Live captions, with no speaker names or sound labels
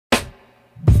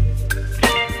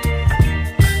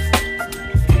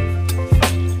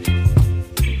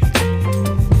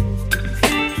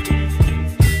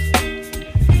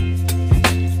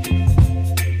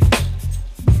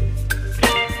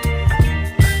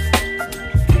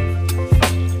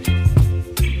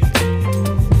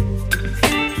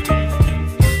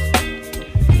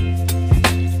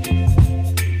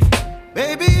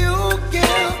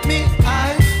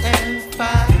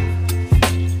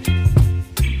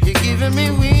giving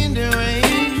me wind and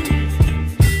rain.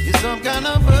 You're some kind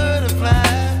of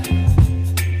butterfly.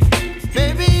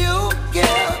 Baby, you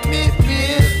give me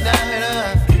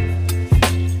midnight.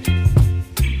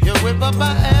 You whip up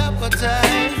my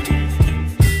appetite.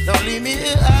 Don't leave me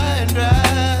here high and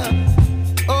dry.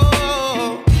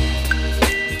 Oh,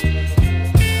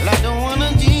 well, I don't wanna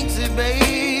jinx it,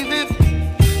 baby,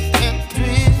 and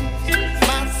twist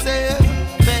myself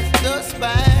at the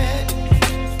spine.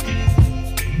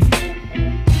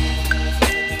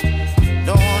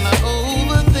 Don't wanna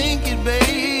overthink it,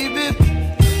 baby.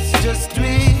 It's just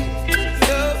twist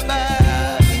your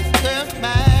body and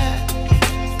mine.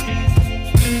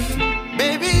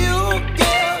 Baby, you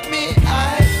give me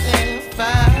ice and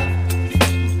fire.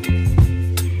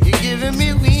 You're giving me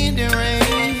wind and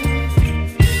rain.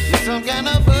 You're some kind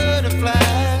of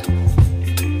butterfly.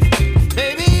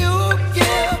 Baby, you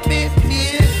give me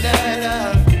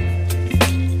midnight.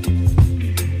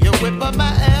 You whip up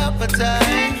my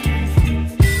appetite.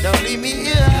 Don't leave me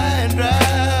here high and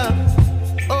dry.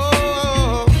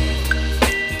 Oh,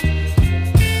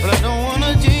 but I don't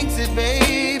wanna jinx it,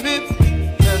 baby.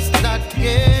 Let's not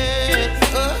get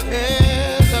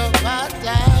ahead of my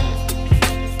time.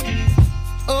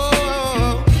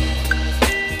 Oh,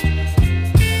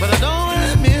 but I don't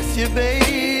wanna miss you,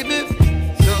 baby.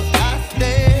 So I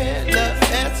stand up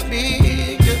and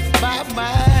speak my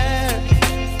mind.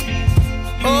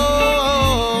 Oh.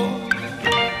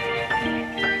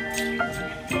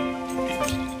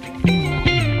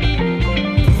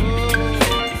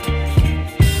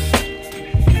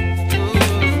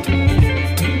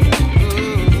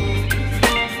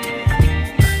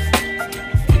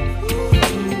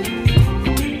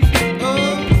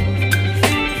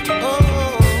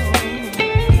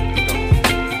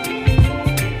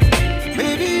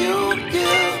 Baby, you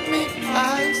give me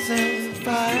ice and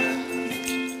fire.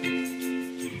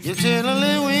 You're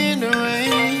chilling wind and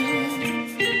rain.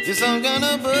 You're some kind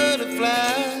of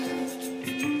butterfly.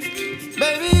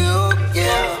 Baby, you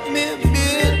give me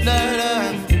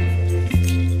midnight.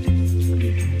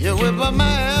 You whip up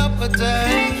my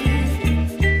appetite.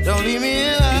 Don't leave me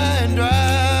here high and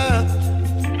dry.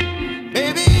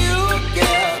 Baby, you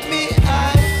give me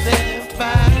ice and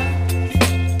fire.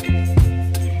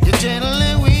 You're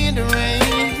channeling wind and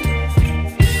rain.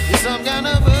 You're some kind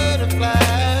of butterfly.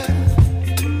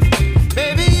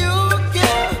 Baby, you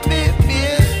give me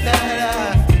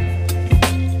midnight.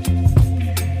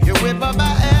 You whip up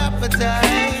my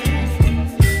appetite.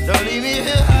 Don't leave me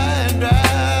here high and dry.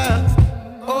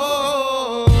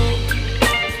 Oh,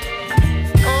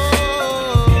 oh,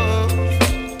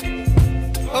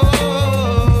 oh,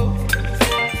 oh,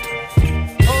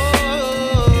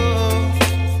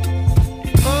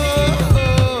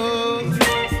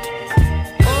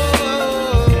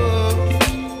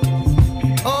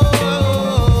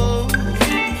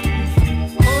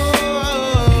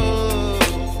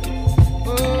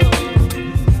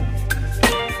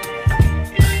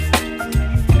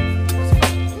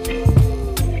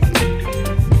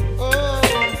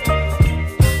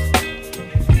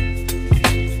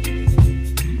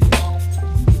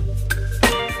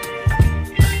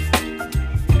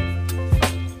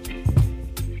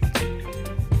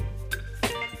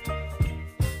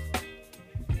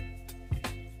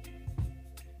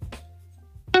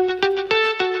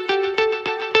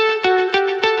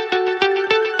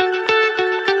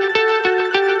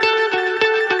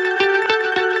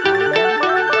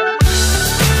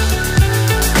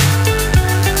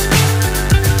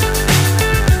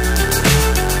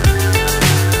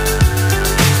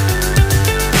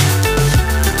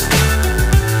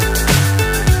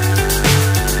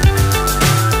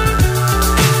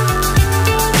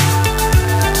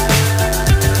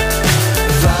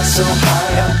 so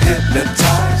high I'm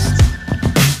hypnotized.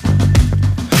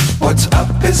 What's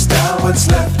up is down, what's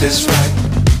left is right.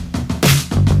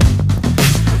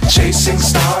 Chasing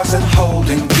stars and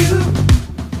holding you.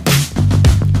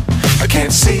 I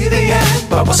can't see the end,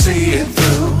 but we'll see it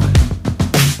through.